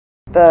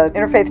The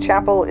Interfaith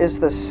Chapel is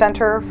the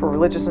center for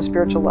religious and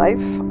spiritual life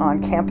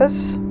on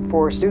campus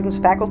for students,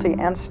 faculty,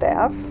 and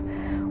staff.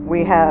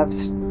 We have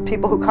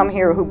people who come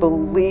here who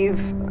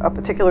believe a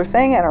particular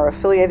thing and are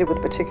affiliated with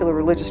a particular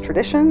religious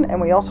tradition, and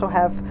we also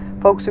have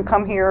folks who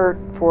come here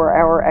for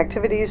our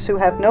activities who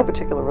have no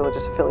particular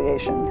religious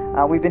affiliation.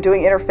 We've been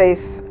doing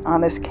interfaith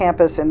on this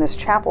campus in this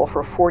chapel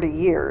for 40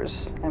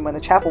 years, and when the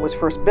chapel was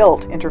first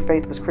built,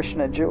 interfaith was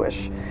Christian and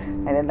Jewish,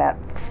 and in that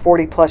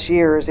 40 plus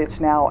years it's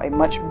now a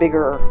much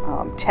bigger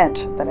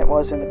tent than it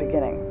was in the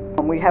beginning.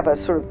 We have a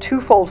sort of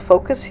twofold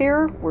focus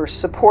here. We're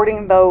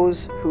supporting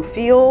those who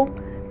feel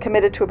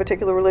committed to a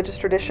particular religious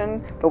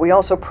tradition, but we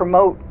also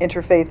promote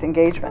interfaith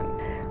engagement.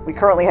 We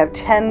currently have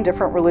 10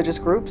 different religious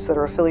groups that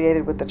are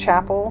affiliated with the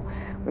chapel.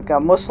 We've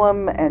got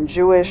Muslim and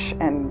Jewish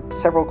and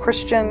several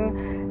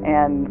Christian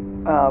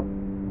and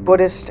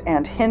Buddhist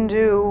and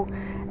Hindu,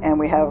 and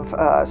we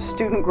have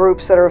student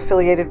groups that are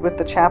affiliated with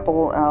the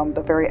chapel, and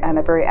a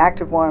very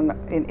active one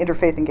in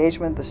interfaith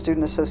engagement, the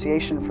Student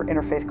Association for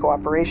Interfaith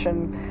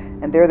Cooperation,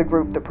 and they're the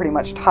group that pretty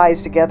much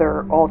ties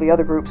together all the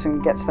other groups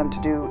and gets them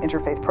to do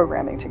interfaith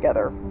programming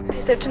together.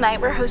 So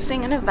tonight we're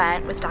hosting an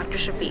event with Dr.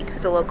 Shafiq,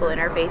 who's a local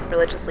interfaith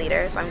religious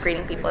leader. So I'm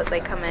greeting people as they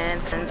come in,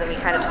 and we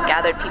kind of just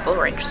gathered people who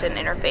are interested in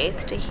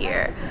interfaith to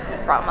hear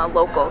from a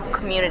local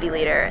community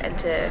leader and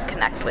to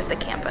connect with the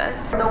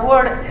campus. The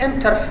word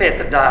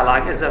interfaith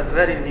dialogue is a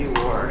very new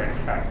word, in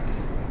fact.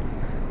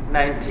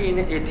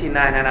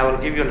 1989, and I will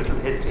give you a little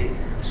history.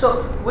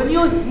 So when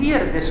you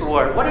hear this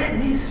word, what it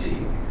means to you?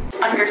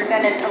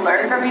 Understand and to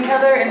learn from each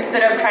other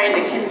instead of trying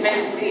to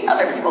convince the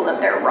other people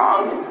that they're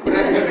wrong.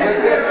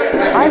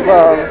 I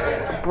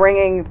love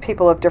bringing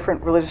people of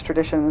different religious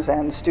traditions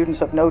and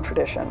students of no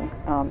tradition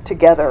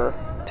together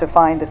to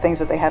find the things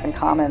that they have in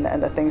common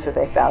and the things that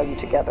they value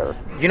together.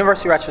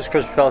 University of Rochester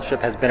Christian Fellowship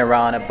has been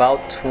around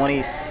about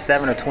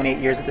 27 or 28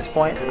 years at this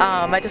point.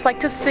 I just like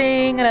to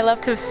sing, and I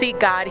love to seek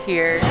God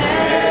here.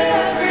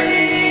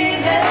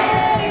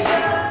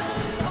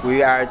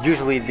 We are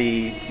usually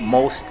the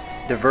most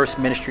diverse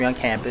ministry on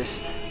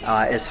campus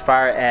as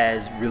far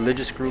as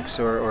religious groups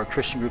or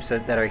Christian groups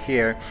that are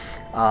here,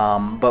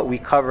 but we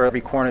cover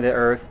every corner of the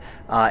earth,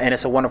 and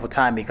it's a wonderful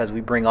time because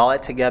we bring all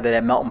that together,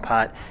 that melting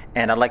pot,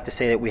 and I'd like to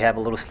say that we have a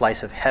little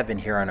slice of heaven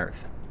here on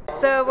earth.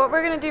 So what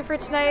we're going to do for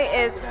tonight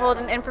is hold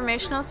an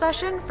informational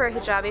session for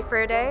Hijabi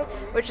for a Day,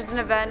 which is an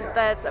event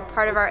that's a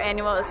part of our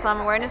annual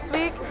Islam Awareness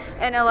Week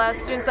and allows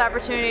students the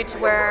opportunity to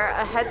wear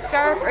a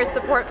headscarf or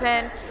support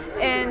pin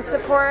in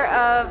support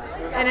of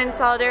and in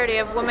solidarity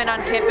of women on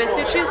campus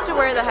who choose to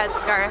wear the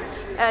headscarf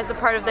as a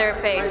part of their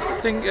faith. I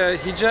think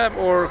hijab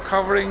or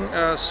covering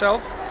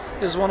self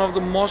is one of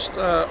the most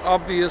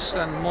obvious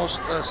and most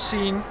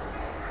seen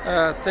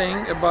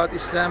thing about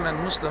Islam and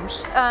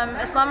Muslims.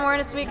 Islam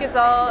Awareness Week is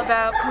all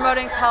about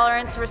promoting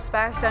tolerance,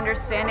 respect,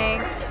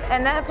 understanding,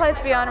 and that applies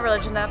beyond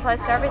religion, that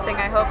applies to everything.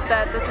 I hope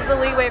that this is a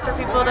leeway for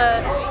people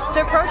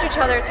to approach each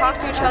other, talk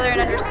to each other, and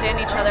understand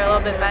each other a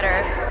little bit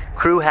better.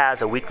 Crew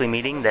has a weekly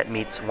meeting that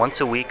meets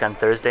once a week on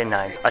Thursday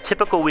nights. A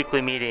typical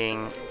weekly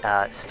meeting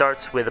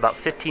starts with about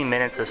 15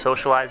 minutes of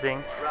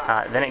socializing,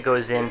 then it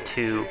goes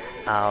into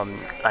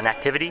an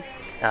activity,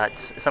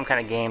 some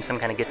kind of game, some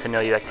kind of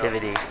get-to-know-you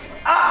activity.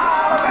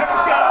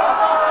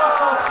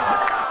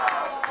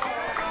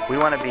 We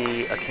want to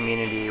be a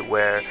community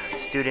where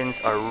students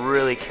are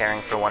really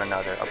caring for one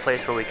another, a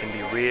place where we can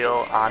be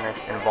real,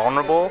 honest, and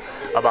vulnerable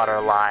about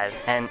our lives.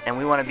 And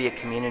we want to be a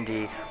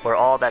community where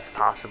all that's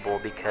possible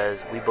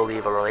because we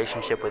believe a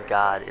relationship with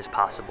God is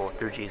possible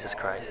through Jesus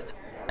Christ.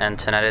 And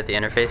tonight at the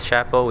Interfaith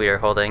Chapel, we are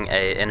holding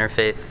a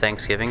Interfaith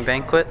Thanksgiving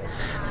banquet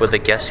with a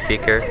guest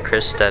speaker,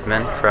 Chris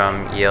Stedman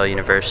from Yale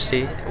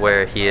University,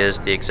 where he is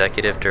the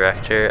executive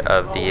director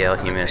of the Yale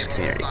Humanist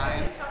Community.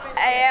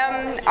 I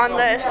am on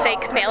the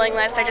SAKE mailing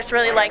list. I just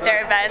really like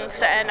their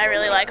events, and I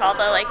really like all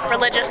the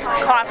religious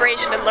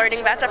cooperation and learning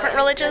about different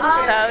religions.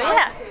 So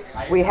yeah.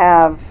 We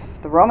have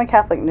the Roman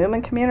Catholic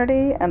Newman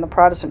community and the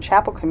Protestant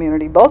Chapel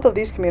community. Both of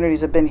these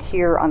communities have been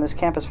here on this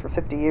campus for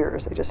 50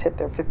 years. They just hit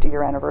their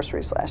 50-year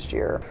anniversaries last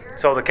year.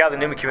 So the Catholic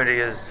Newman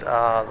community is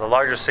the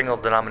largest single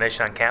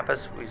denomination on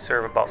campus. We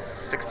serve about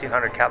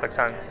 1,600 Catholics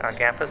on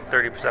campus,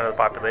 30% of the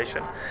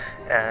population.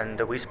 And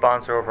we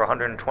sponsor over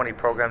 120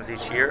 programs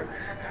each year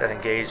that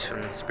engage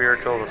from the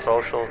spiritual, the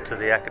social, to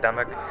the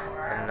academic,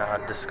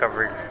 and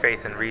discovering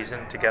faith and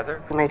reason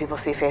together. Many people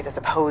see faith as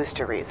opposed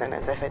to reason,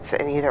 as if it's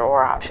an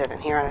either-or option.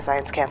 And here on the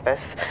science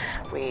campus,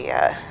 we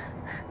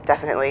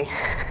definitely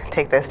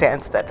take the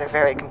stance that they're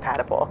very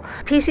compatible.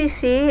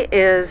 PCC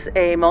is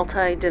a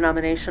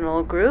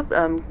multi-denominational group,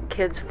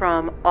 kids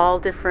from all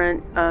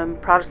different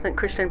Protestant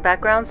Christian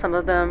backgrounds, some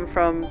of them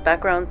from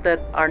backgrounds that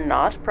are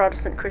not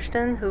Protestant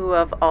Christian, who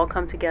have all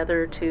come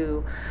together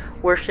to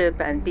worship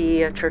and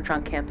be a church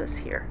on campus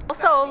here.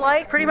 Also,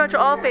 like pretty much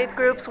all faith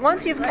groups,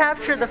 once you've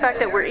captured the fact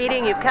that we're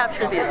eating, you've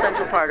captured the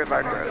essential part of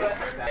our group.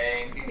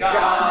 Thank you,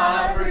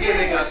 God, for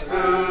giving us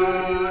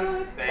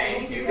food.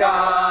 Thank you,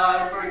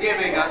 God, for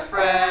giving us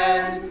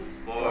friends.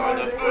 For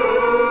the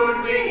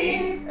food we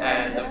eat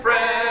and the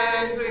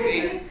friends we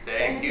meet.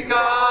 Thank you,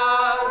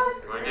 God,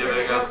 for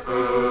giving us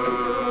food.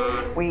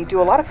 We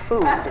do a lot of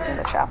food in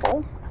the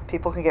chapel.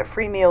 People can get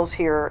free meals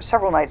here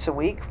several nights a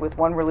week with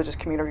one religious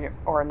community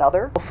or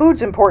another. Well,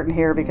 food's important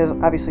here because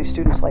obviously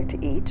students like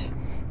to eat,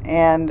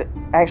 and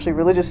actually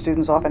religious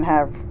students often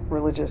have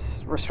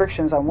religious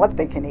restrictions on what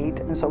they can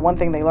eat, and so one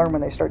thing they learn when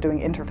they start doing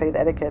interfaith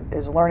etiquette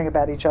is learning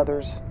about each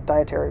other's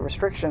dietary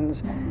restrictions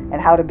and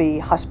how to be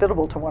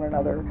hospitable to one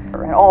another.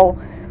 And all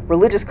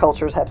religious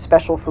cultures have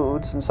special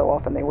foods, and so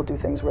often they will do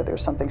things where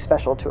there's something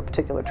special to a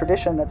particular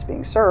tradition that's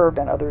being served,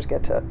 and others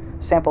get to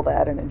sample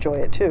that and enjoy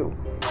it too.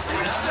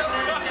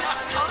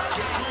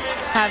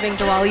 Having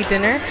Diwali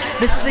dinner.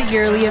 This is a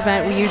yearly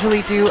event we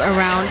usually do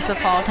around the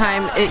fall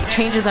time. It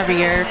changes every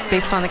year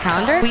based on the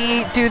calendar.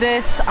 We do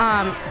this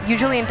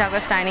usually in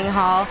Douglas Dining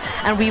Hall,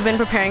 and we've been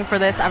preparing for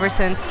this ever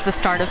since the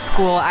start of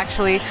school,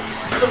 actually.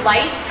 The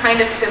light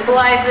kind of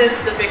symbolizes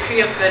the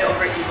victory of good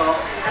over evil,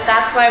 and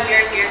that's why we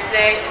are here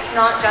today. It's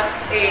not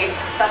just a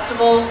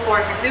festival for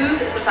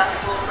Hindus, it's a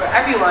festival for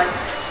everyone,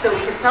 so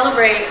we can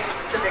celebrate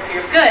the victory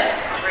of good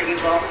over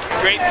evil.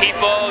 Great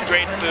people,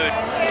 great food.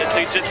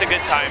 It's just a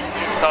good time.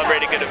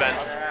 Celebrate a good event.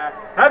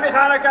 Happy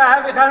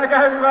Hanukkah,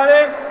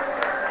 everybody!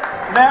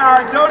 There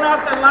are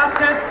donuts and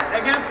latkes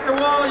against the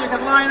wall. You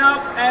can line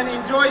up and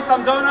enjoy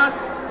some donuts,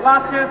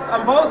 latkes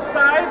on both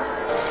sides.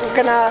 We're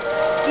gonna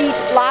eat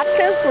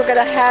latkes, we're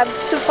gonna have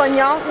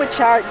soufflons, which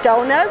are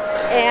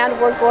donuts, and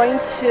we're going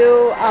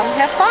to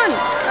have fun.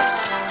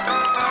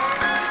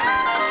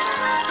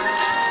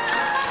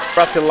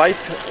 We're about to light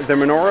the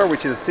menorah,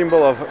 which is a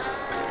symbol of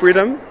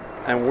freedom,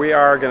 and we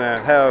are going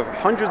to have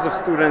hundreds of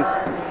students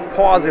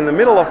pause in the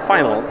middle of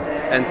finals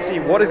and see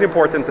what is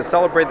important to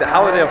celebrate the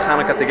holiday of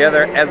Hanukkah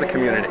together as a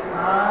community.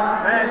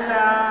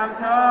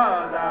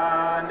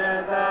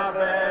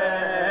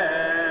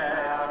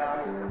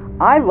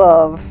 I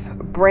love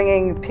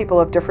bringing people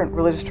of different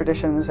religious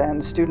traditions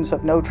and students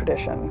of no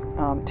tradition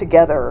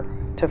together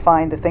to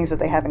find the things that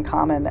they have in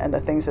common and the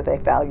things that they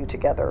value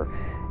together,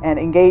 and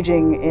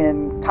engaging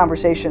in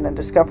conversation and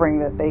discovering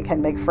that they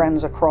can make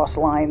friends across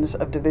lines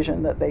of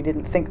division that they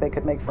didn't think they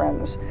could make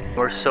friends.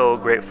 We're so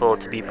grateful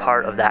to be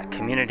part of that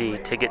community,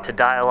 to get to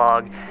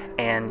dialogue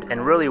and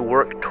really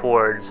work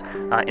towards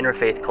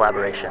interfaith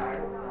collaboration.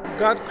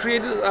 God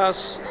created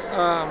us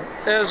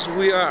as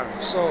we are,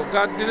 so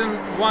God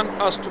didn't want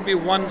us to be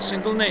one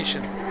single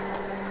nation.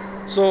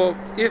 So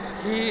if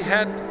He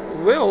had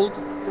willed,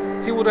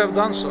 He would have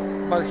done so,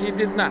 but He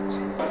did not.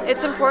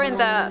 It's important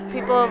that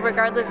people,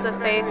 regardless of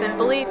faith and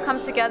belief, come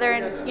together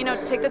and, you know,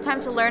 take the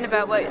time to learn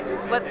about what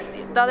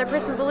the other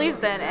person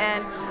believes in.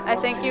 And I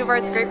think U of R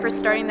is great for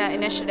starting that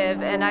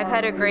initiative, and I've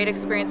had a great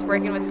experience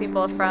working with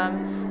people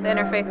from the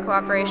Interfaith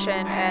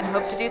Cooperation and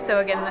hope to do so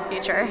again in the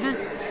future.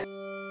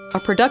 A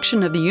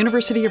production of the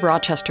University of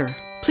Rochester.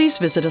 Please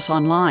visit us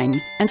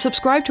online and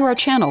subscribe to our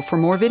channel for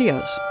more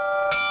videos.